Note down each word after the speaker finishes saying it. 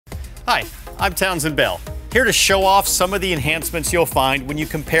Hi, I'm Townsend here to show off some of the enhancements you'll find when you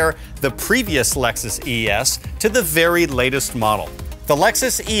compare the previous Lexus ES to the very latest model. The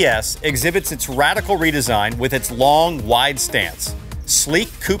Lexus ES exhibits its radical redesign with its long, wide stance, sleek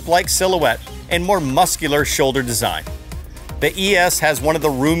coupe-like silhouette, and more muscular shoulder design. The ES has one of the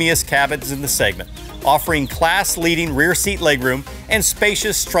roomiest cabins in the segment, offering class-leading rear seat legroom and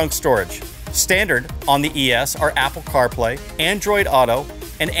spacious trunk storage. Standard on the ES are Apple CarPlay, Android Auto,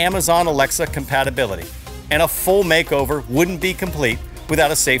 and Amazon Alexa compatibility. And a full makeover wouldn't be complete without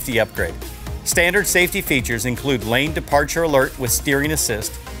a safety upgrade. Standard safety features include lane departure alert with steering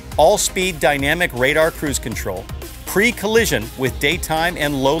assist, all-speed dynamic radar cruise control, pre-collision with daytime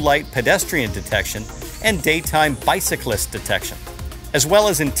and low-light pedestrian detection, and daytime bicyclist detection, as well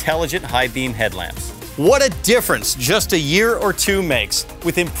as intelligent high-beam headlamps. What a difference just a year or two makes,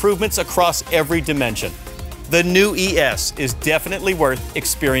 with improvements across every dimension. The new ES is definitely worth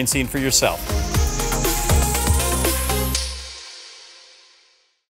experiencing for yourself.